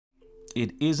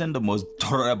It isn't the most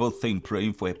tolerable thing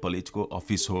praying for a political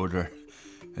office holder,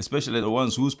 especially the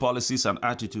ones whose policies and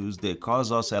attitudes they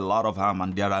cause us a lot of harm,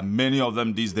 and there are many of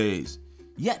them these days.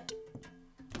 Yet,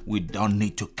 we don't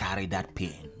need to carry that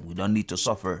pain. We don't need to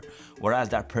suffer, whereas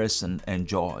that person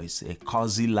enjoys a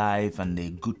cozy life and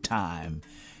a good time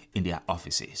in their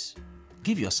offices.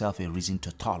 Give yourself a reason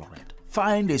to tolerate.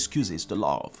 Find excuses to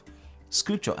love.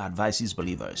 Scripture advises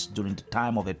believers during the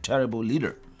time of a terrible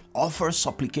leader. Offer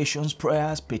supplications,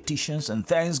 prayers, petitions, and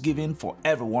thanksgiving for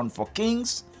everyone, for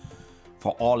kings,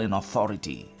 for all in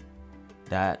authority,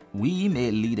 that we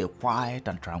may lead a quiet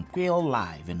and tranquil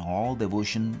life in all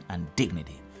devotion and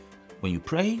dignity. When you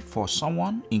pray for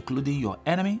someone, including your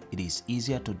enemy, it is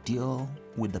easier to deal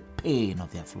with the pain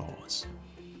of their flaws.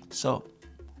 So,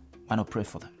 why not pray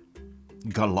for them?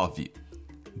 God love you.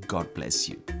 God bless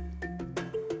you.